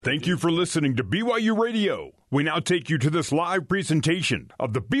Thank you for listening to BYU Radio. We now take you to this live presentation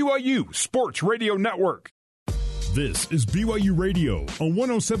of the BYU Sports Radio Network. This is BYU Radio on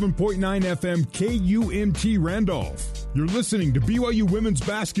 107.9 FM KUMT Randolph. You're listening to BYU Women's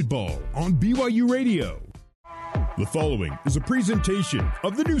Basketball on BYU Radio. The following is a presentation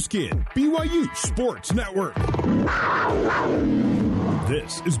of the new skin, BYU Sports Network.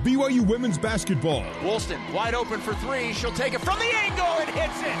 This is BYU Women's Basketball. Woolston wide open for three. She'll take it from the angle and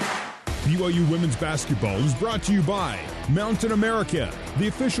hits it. BYU Women's Basketball is brought to you by Mountain America, the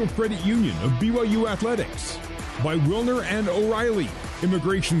official credit union of BYU Athletics. By Wilner and O'Reilly,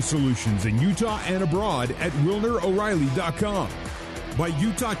 immigration solutions in Utah and abroad at WilnerO'Reilly.com. By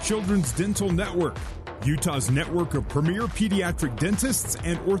Utah Children's Dental Network, Utah's network of premier pediatric dentists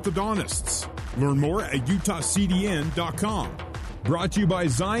and orthodontists. Learn more at UtahCDN.com. Brought to you by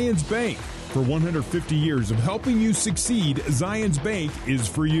Zions Bank. For 150 years of helping you succeed, Zions Bank is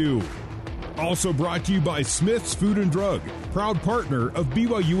for you. Also brought to you by Smith's Food and Drug, proud partner of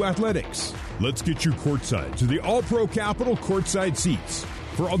BYU Athletics. Let's get you courtside to the All-Pro Capital courtside seats.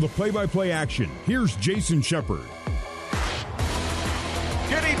 For all the play-by-play action, here's Jason Shepard.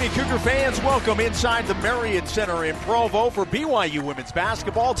 Good evening, Cougar fans. Welcome inside the Marriott Center in Provo for BYU Women's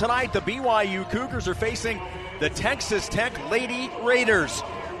Basketball. Tonight, the BYU Cougars are facing the Texas Tech Lady Raiders.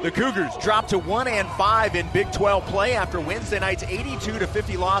 The Cougars dropped to 1-5 in Big 12 play after Wednesday night's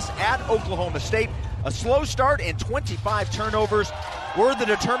 82-50 loss at Oklahoma State. A slow start and 25 turnovers were the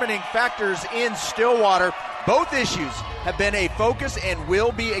determining factors in Stillwater. Both issues have been a focus and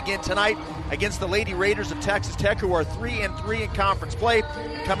will be again tonight against the Lady Raiders of Texas Tech, who are 3-3 in conference play,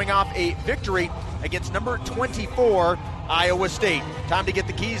 coming off a victory against number 24, Iowa State. Time to get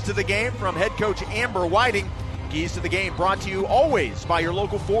the keys to the game from head coach Amber Whiting. Keys to the game brought to you always by your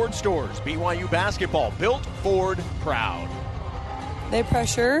local Ford stores. BYU basketball, built Ford proud. They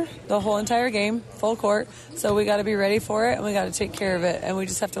pressure the whole entire game, full court, so we got to be ready for it and we got to take care of it, and we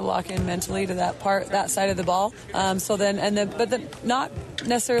just have to lock in mentally to that side of the ball. But not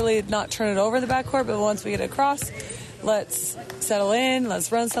necessarily not turn it over the backcourt, but once we get across, let's settle in,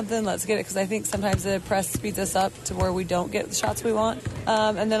 let's run something, let's get it, because I think sometimes the press speeds us up to where we don't get the shots we want.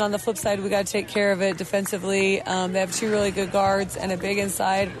 And then on the flip side, we got to take care of it defensively. They have two really good guards and a big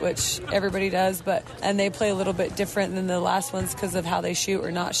inside, which everybody does, and they play a little bit different than the last ones because of how they shoot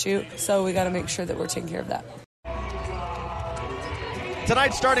or not shoot. So we got to make sure that we're taking care of that.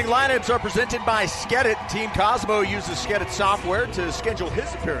 Tonight's starting lineups are presented by Skedit. Team Cosmo uses Skedit software to schedule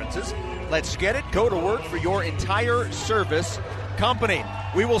his appearances. Let Skedit go to work for your entire service company.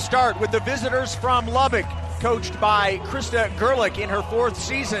 We will start with the visitors from Lubbock, coached by Krista Gerlich in her fourth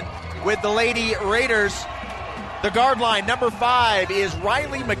season with the Lady Raiders. The guard line, number 5 is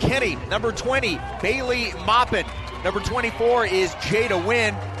Riley McKinney. Number 20, Bailey Maupin. Number 24 is Jada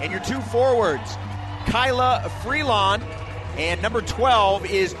Wynn. And your two forwards, Kyla Freelon, and number 12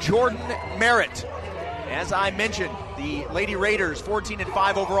 is Jordan Merritt. As I mentioned, the Lady Raiders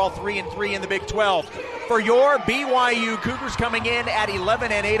 14-5 overall, 3-3 in the Big 12. For your BYU Cougars coming in at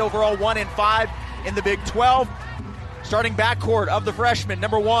 11-8 overall, 1-5 in the Big 12. Starting backcourt of the freshmen,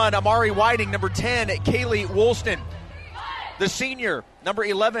 number 1, Amari Whiting. Number 10, Kaylee Woolston. The senior, number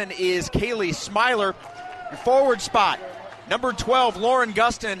 11, is Kaylee Smiler. Your forward spot, number 12, Lauren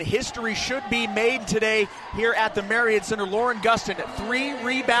Gustin. History should be made today here at the Marriott Center. Lauren Gustin, 3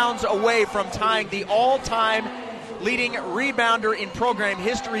 rebounds away from tying the all-time leading rebounder in program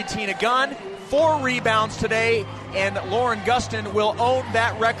history, Tina Gunn. 4 rebounds today, and Lauren Gustin will own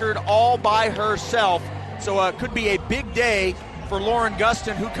that record all by herself. So it could be a big day for Lauren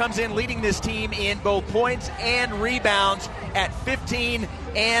Gustin, who comes in leading this team in both points and rebounds at 15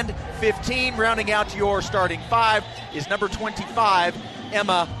 and 15. Rounding out your starting 5 is number 25,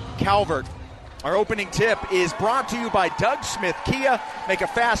 Emma Calvert. Our opening tip is brought to you by Doug Smith Kia. Make a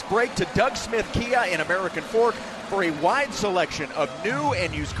fast break to Doug Smith Kia in American Fork for a wide selection of new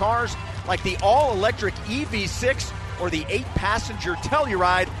and used cars like the all-electric EV6 or the 8-passenger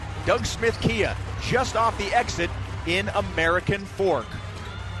Telluride. Doug Smith Kia, just off the exit in American Fork.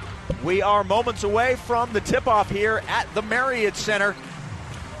 We are moments away from the tip-off here at the Marriott Center.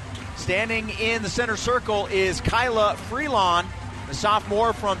 Standing in the center circle is Kyla Freelon, the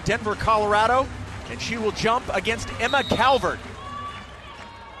sophomore from Denver, Colorado, and she will jump against Emma Calvert.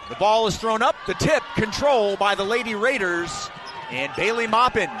 The ball is thrown up. The tip controlled by the Lady Raiders, and Bailey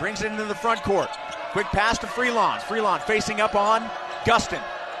Maupin brings it into the front court. Quick pass to Freelon. Freelon facing up on Gustin.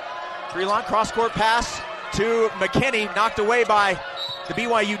 Freelon cross-court pass to McKinney, knocked away by the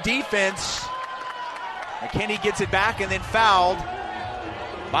BYU defense. McKinney gets it back and then fouled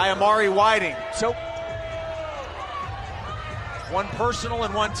by Amari Whiting. So One personal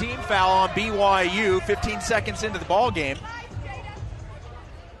and one team foul on BYU, 15 seconds into the ball game.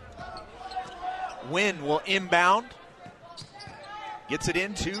 Wynn will inbound. Gets it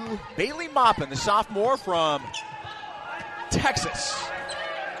into Bailey Maupin, the sophomore from Texas.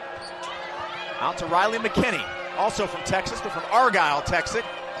 Out to Riley McKinney, also from Texas, but from Argyle, Texas.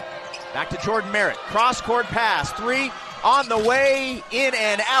 Back to Jordan Merritt. Cross-court pass. 3 on the way, in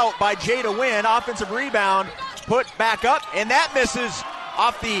and out by Jada Wynn. Offensive rebound put back up, and that misses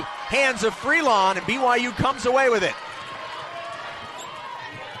off the hands of Freelon, and BYU comes away with it.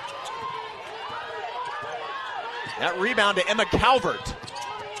 That rebound to Emma Calvert.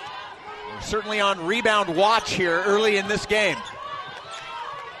 We're certainly on rebound watch here early in this game.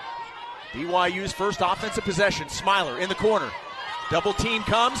 BYU's first offensive possession. Smiler in the corner. Double team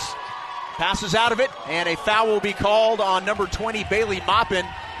comes. Passes out of it, and a foul will be called on number 20, Bailey Maupin.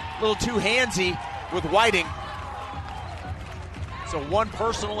 A little too handsy with Whiting. So one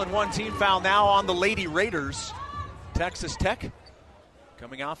personal and one team foul now on the Lady Raiders. Texas Tech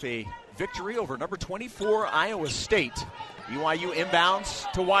coming off a victory over number 24, Iowa State. BYU inbounds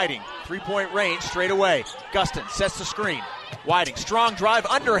to Whiting. 3-point range straight away. Gustin sets the screen. Whiting, strong drive,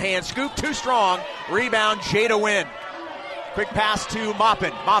 underhand scoop, too strong. Rebound, Jada Wynn. Quick pass to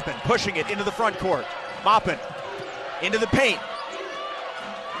Maupin. Maupin pushing it into the front court. Maupin into the paint.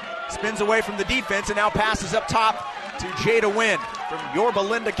 Spins away from the defense and now passes up top to Jada Wynn from Yorba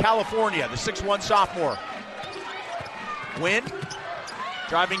Linda, California, the 6'1 sophomore. Wynn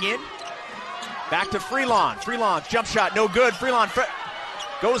driving in. Back to Freelon. Freelon's jump shot, no good. Freelon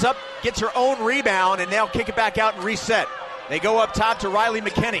goes up, gets her own rebound, and now kick it back out and reset. They go up top to Riley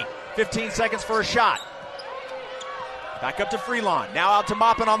McKinney. 15 seconds for a shot. Back up to Freelon. Now out to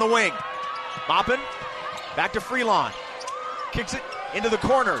Maupin on the wing. Maupin back to Freelon. Kicks it into the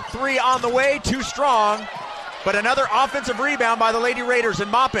corner. 3 on the way, too strong. But another offensive rebound by the Lady Raiders,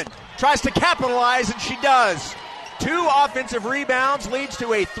 and Maupin tries to capitalize, and she does. 2 offensive rebounds leads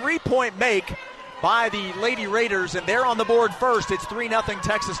to a 3-point make by the Lady Raiders, and they're on the board first. It's 3-0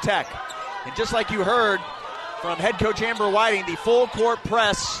 Texas Tech. And just like you heard from head coach Amber Whiting, the full court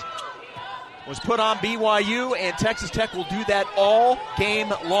press was put on BYU, and Texas Tech will do that all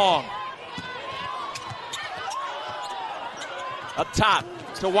game long. Up top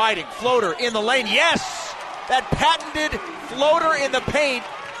to Whiting. Floater in the lane. Yes! That patented floater in the paint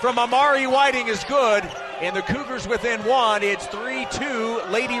from Amari Whiting is good. And the Cougars within 1. It's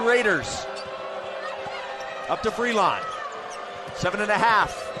 3-2 Lady Raiders. Up to Freelon.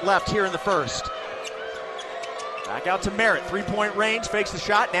 7.5 left here in the first. Back out to Merritt. 3-point range. Fakes the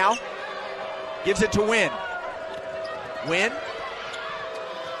shot now. Gives it to Wynn. Wynn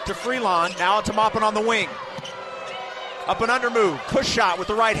to Freelon. Now to Maupin on the wing. Up and under move. Push shot with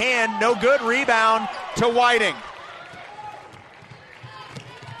the right hand. No good. Rebound to Whiting.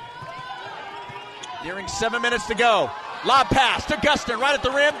 Nearing 7 minutes to go. Lob pass to Gustin right at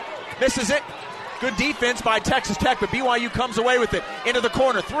the rim. Misses it. Good defense by Texas Tech, but BYU comes away with it. Into the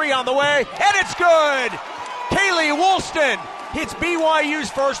corner. 3 on the way, and it's good! Kaylee Woolston hits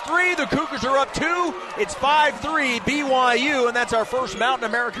BYU's first 3. The Cougars are up 2. It's 5-3 BYU, and that's our first Mountain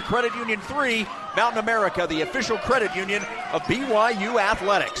America Credit Union 3. Mountain America, the official credit union of BYU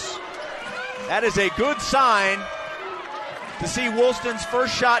Athletics. That is a good sign to see Woolston's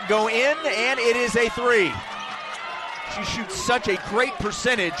first shot go in, and it is a 3. She shoots such a great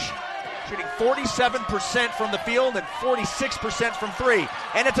percentage, shooting 47% from the field and 46% from 3.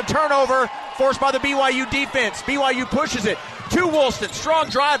 And it's a turnover forced by the BYU defense. BYU pushes it to Woolston. Strong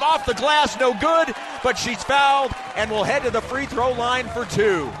drive off the glass, no good, but she's fouled and will head to the free throw line for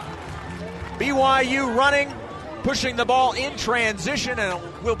 2. BYU running, pushing the ball in transition, and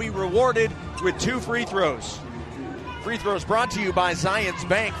will be rewarded with 2 free throws. Free throws brought to you by Zions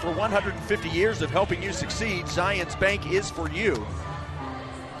Bank. For 150 years of helping you succeed, Zions Bank is for you.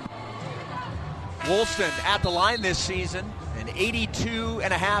 Woolston at the line this season, an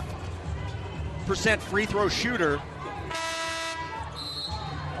 82.5% free throw shooter.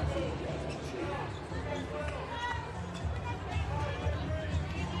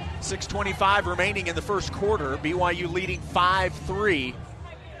 .625 remaining in the first quarter. BYU leading 5-3.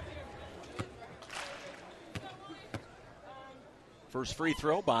 First free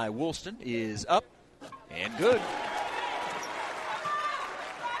throw by Woolston is up and good.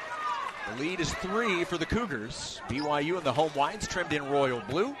 The lead is 3 for the Cougars. BYU in the home whites trimmed in royal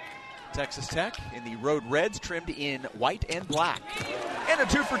blue. Texas Tech in the road reds trimmed in white and black. And a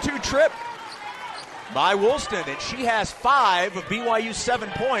 2-for-2 trip by Woolston, and she has 5 of BYU's 7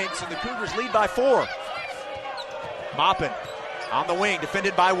 points, and the Cougars lead by 4. Maupin on the wing,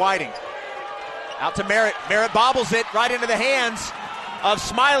 defended by Whiting. Out to Merritt. Merritt bobbles it right into the hands of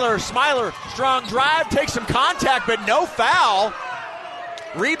Smiler. Smiler, strong drive, takes some contact, but no foul.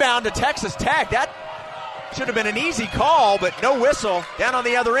 Rebound to Texas Tech. That should have been an easy call, but no whistle. Down on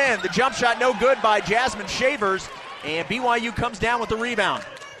the other end, the jump shot no good by Jasmine Shavers, and BYU comes down with the rebound.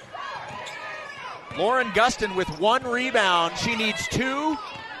 Lauren Gustin with 1 rebound. She needs 2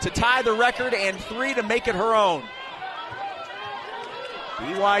 to tie the record and 3 to make it her own.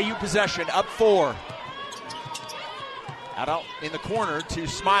 BYU possession, up 4. Out in the corner to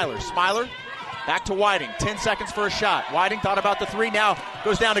Smiler. Smiler back to Whiting. 10 seconds for a shot. Whiting thought about the 3, now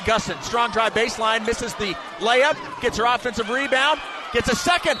goes down to Gustin. Strong drive baseline, misses the layup, gets her offensive rebound, gets a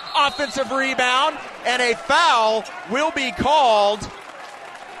second offensive rebound, and a foul will be called.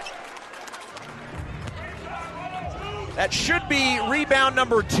 That should be rebound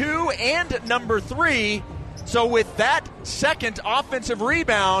number 2 and number 3. So with that second offensive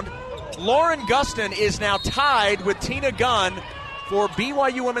rebound, Lauren Gustin is now tied with Tina Gunn for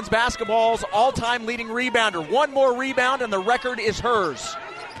BYU women's basketball's all-time leading rebounder. 1 more rebound and the record is hers.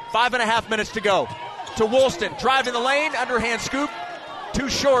 5.5 minutes to go. To Woolston, driving the lane, underhand scoop, too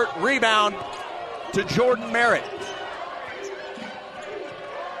short, rebound to Jordan Merritt.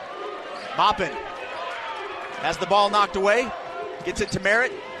 Maupin has the ball knocked away, gets it to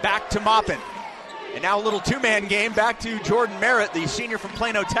Merritt, back to Maupin. And now a little 2-man game, back to Jordan Merritt, the senior from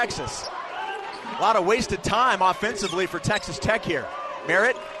Plano, Texas. A lot of wasted time offensively for Texas Tech here.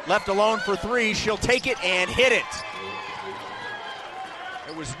 Merritt left alone for 3. She'll take it and hit it.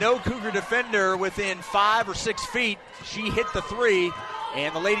 There was no Cougar defender within 5 or 6 feet. She hit the 3,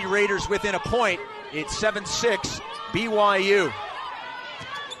 and the Lady Raiders within a point. It's 7-6 BYU.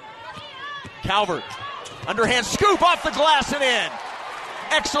 Calvert, underhand scoop off the glass and in.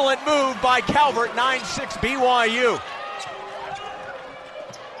 Excellent move by Calvert, 9-6 BYU.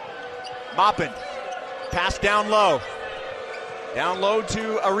 Maupin, pass down low. Down low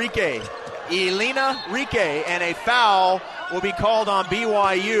to Arike. Elena Rike, and a foul will be called on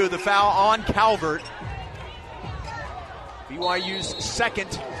BYU. The foul on Calvert. BYU's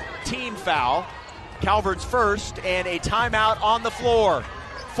second team foul. Calvert's first, and a timeout on the floor.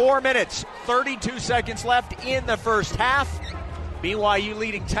 4 minutes, 32 seconds left in the first half. BYU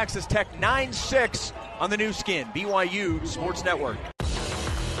leading Texas Tech 9-6 on the new skin, BYU Sports Network.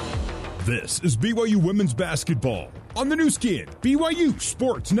 This is BYU women's basketball on the new skin, BYU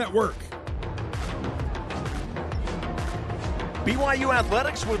Sports Network. BYU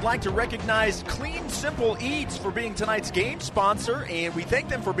Athletics would like to recognize Clean Simple Eats for being tonight's game sponsor, and we thank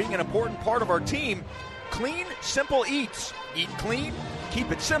them for being an important part of our team. Clean Simple Eats. Eat clean,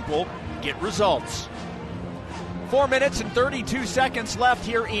 keep it simple, get results. 4 minutes and 32 seconds left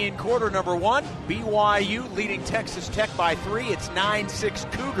here in quarter number 1. BYU leading Texas Tech by 3. It's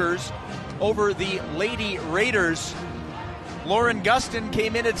 9-6 Cougars over the Lady Raiders. Lauren Gustin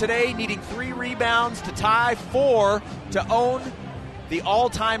came into today needing 3 rebounds to tie, 4 to own the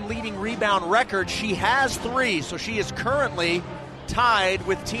all-time leading rebound record. She has 3, so she is currently tied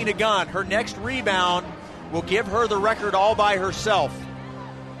with Tina Gunn. Her next rebound will give her the record all by herself.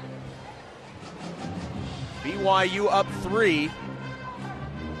 BYU up 3.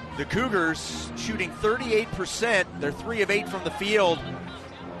 The Cougars shooting 38%. They're 3 of 8 from the field.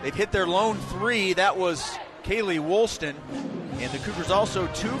 They've hit their lone 3. That was Kaylee Woolston. And the Cougars also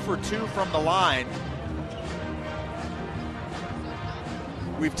 2 for 2 from the line.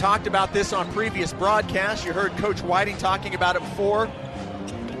 We've talked about this on previous broadcasts. You heard Coach Whiting talking about it before.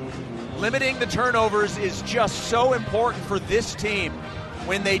 Limiting the turnovers is just so important for this team.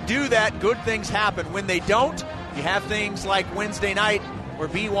 When they do that, good things happen. When they don't, you have things like Wednesday night where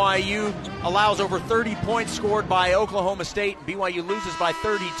BYU allows over 30 points scored by Oklahoma State. BYU loses by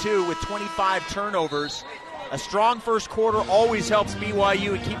 32 with 25 turnovers. A strong first quarter always helps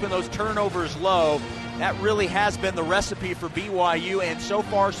BYU in keeping those turnovers low. That really has been the recipe for BYU, and so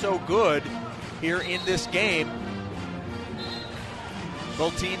far so good here in this game.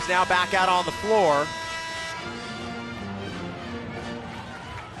 Both teams now back out on the floor.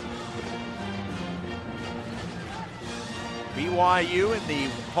 BYU in the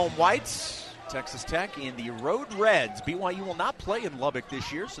home whites, Texas Tech in the road reds. BYU will not play in Lubbock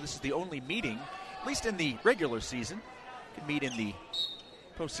this year, so this is the only meeting, at least in the regular season. Could meet in the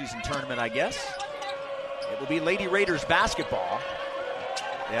postseason tournament, I guess. It will be Lady Raiders basketball.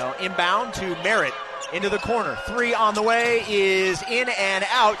 They'll inbound to Merritt into the corner. 3 on the way is in and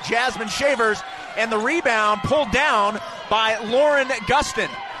out. Jasmine Shavers, and the rebound pulled down by Lauren Gustin.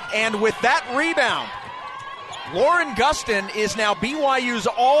 And with that rebound, Lauren Gustin is now BYU's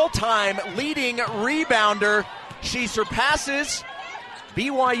all-time leading rebounder. She surpasses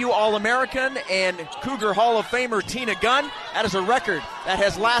BYU All-American and Cougar Hall of Famer Tina Gunn. That is a record that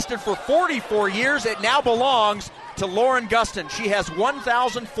has lasted for 44 years. It now belongs to Lauren Gustin. She has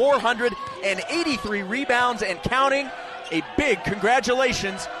 1,483 rebounds and counting. A big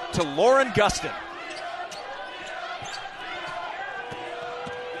congratulations to Lauren Gustin.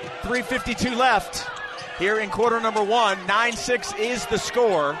 3:52 left here in quarter number one. 9-6 is the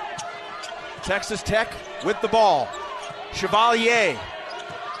score. Texas Tech with the ball. Chevalier.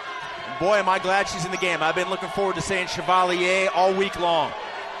 And boy, am I glad she's in the game. I've been looking forward to saying Chevalier all week long.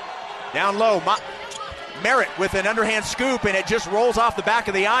 Down low, Merritt with an underhand scoop, and it just rolls off the back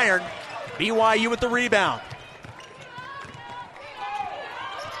of the iron. BYU with the rebound.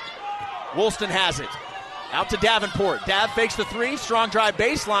 Woolston has it. Out to Davenport. Dav fakes the three. Strong drive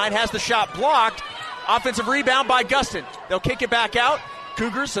baseline. Has the shot blocked. Offensive rebound by Gustin. They'll kick it back out.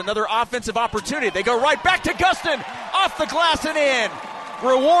 Cougars, another offensive opportunity. They go right back to Gustin. Off the glass and in.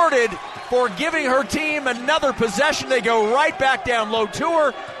 Rewarded for giving her team another possession. They go right back down low to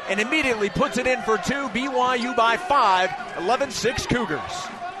her and immediately puts it in for two. BYU by 5. 11-6 Cougars.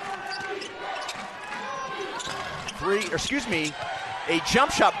 A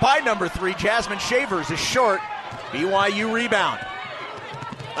jump shot by number 3, Jasmine Shavers, is short. BYU rebound.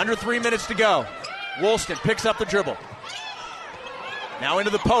 Under 3 minutes to go. Woolston picks up the dribble. Now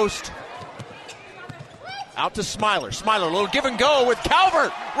into the post. Out to Smiler. Smiler, a little give and go with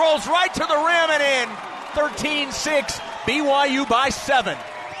Calvert. Rolls right to the rim and in. 13-6, BYU by 7.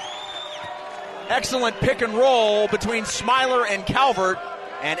 Excellent pick and roll between Smiler and Calvert,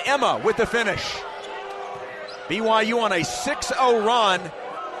 and Emma with the finish. BYU on a 6-0 run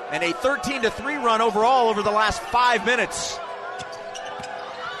and a 13-3 run overall over the last 5 minutes.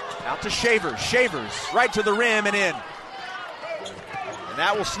 Out to Shavers. Shavers right to the rim and in. And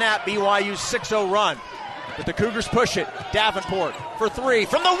that will snap BYU's 6-0 run. But the Cougars push it. Davenport for 3.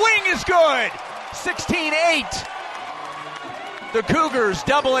 From the wing is good. 16-8. The Cougars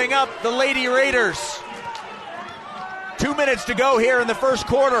doubling up the Lady Raiders. 2 minutes to go here in the first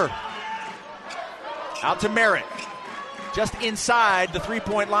quarter. Out to Merritt. Just inside the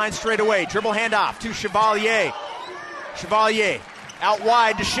three-point line straight away. Dribble handoff to Chevalier. Chevalier out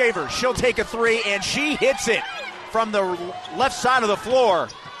wide to Shavers. She'll take a 3, and she hits it from the left side of the floor.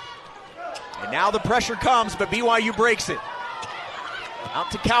 And now the pressure comes, but BYU breaks it.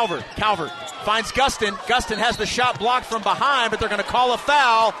 Out to Calvert. Calvert finds Gustin. Gustin has the shot blocked from behind, but they're going to call a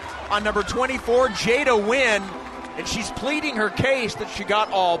foul on number 24, Jada Wynn. And she's pleading her case that she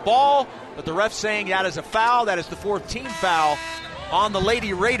got all ball, but the ref saying that is a foul. That is the 4th team foul on the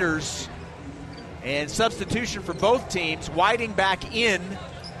Lady Raiders. And substitution for both teams. Whiting back in.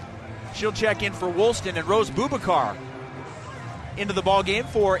 She'll check in for Woolston, and Rose Bubakar into the ball game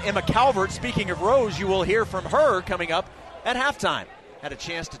for Emma Calvert. Speaking of Rose, you will hear from her coming up at halftime. Had a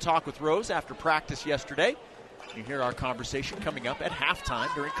chance to talk with Rose after practice yesterday. You hear our conversation coming up at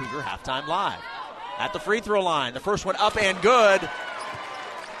halftime during Cougar Halftime Live. At the free throw line, the first one up and good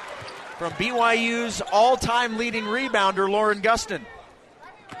from BYU's all-time leading rebounder, Lauren Gustin.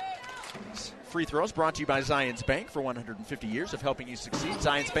 Free throws brought to you by Zions Bank for 150 years of helping you succeed.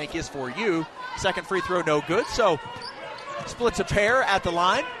 Zions Bank is for you. Second free throw, no good. So splits a pair at the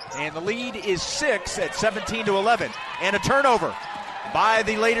line, and the lead is 6 at 17-11. And a turnover by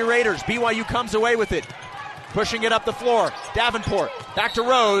the Lady Raiders. BYU comes away with it. Pushing it up the floor. Davenport back to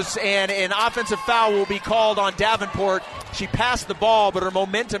Rose, and an offensive foul will be called on Davenport. She passed the ball, but her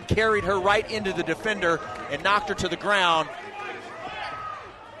momentum carried her right into the defender and knocked her to the ground.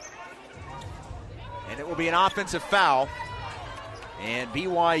 And it will be an offensive foul. And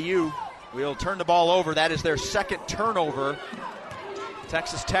BYU will turn the ball over. That is their second turnover.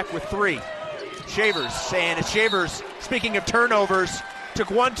 Texas Tech with 3. Shavers, and Shavers, speaking of turnovers, took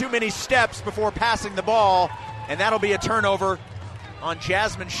one too many steps before passing the ball, and that'll be a turnover on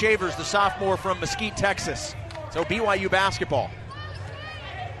Jasmine Shavers, the sophomore from Mesquite, Texas. So BYU basketball.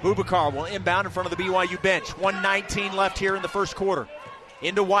 Bubakar will inbound in front of the BYU bench. 1:19 left here in the first quarter.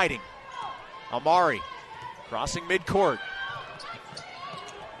 Into Whiting. Amari crossing midcourt.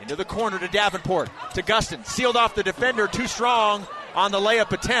 Into the corner to Davenport. To Gustin. Sealed off the defender. Too strong on the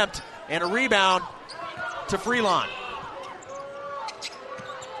layup attempt. And a rebound to Freelon.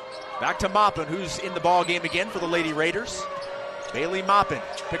 Back to Maupin, who's in the ball game again for the Lady Raiders. Bailey Maupin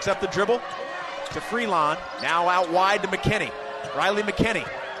picks up the dribble to Freelon. Now out wide to McKinney. Riley McKinney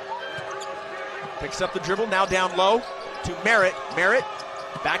picks up the dribble. Now down low to Merritt. Merritt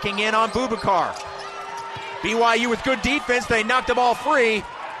backing in on Bubakar. BYU with good defense. They knocked the ball free.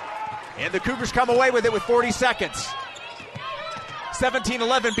 And the Cougars come away with it with 40 seconds.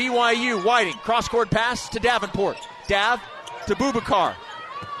 17-11 BYU. Whiting. Cross-court pass to Davenport. Dav to Bubakar.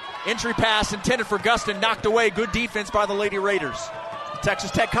 Entry pass intended for Gustin, knocked away. Good defense by the Lady Raiders.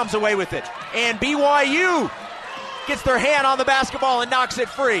 Texas Tech comes away with it. And BYU gets their hand on the basketball and knocks it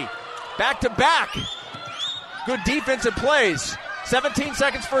free. Back to back. Good defensive plays. 17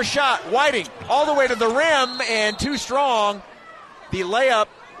 seconds for a shot. Whiting all the way to the rim and too strong. The layup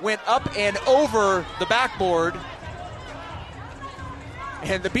went up and over the backboard.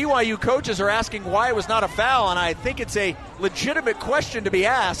 And the BYU coaches are asking why it was not a foul, and I think it's a legitimate question to be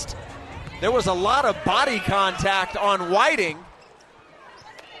asked. There was a lot of body contact on Whiting,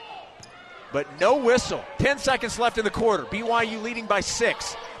 but no whistle. 10 seconds left in the quarter. BYU leading by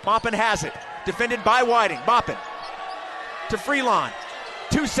 6. Maupin has it. Defended by Whiting. Maupin to Freelon.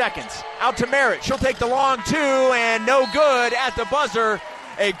 2 seconds. Out to Merritt. She'll take the long two, and no good at the buzzer.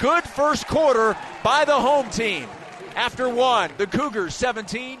 A good first quarter by the home team. After one, the Cougars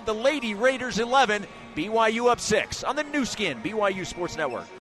 17, the Lady Raiders 11, BYU up 6 on the new skin, BYU Sports Network.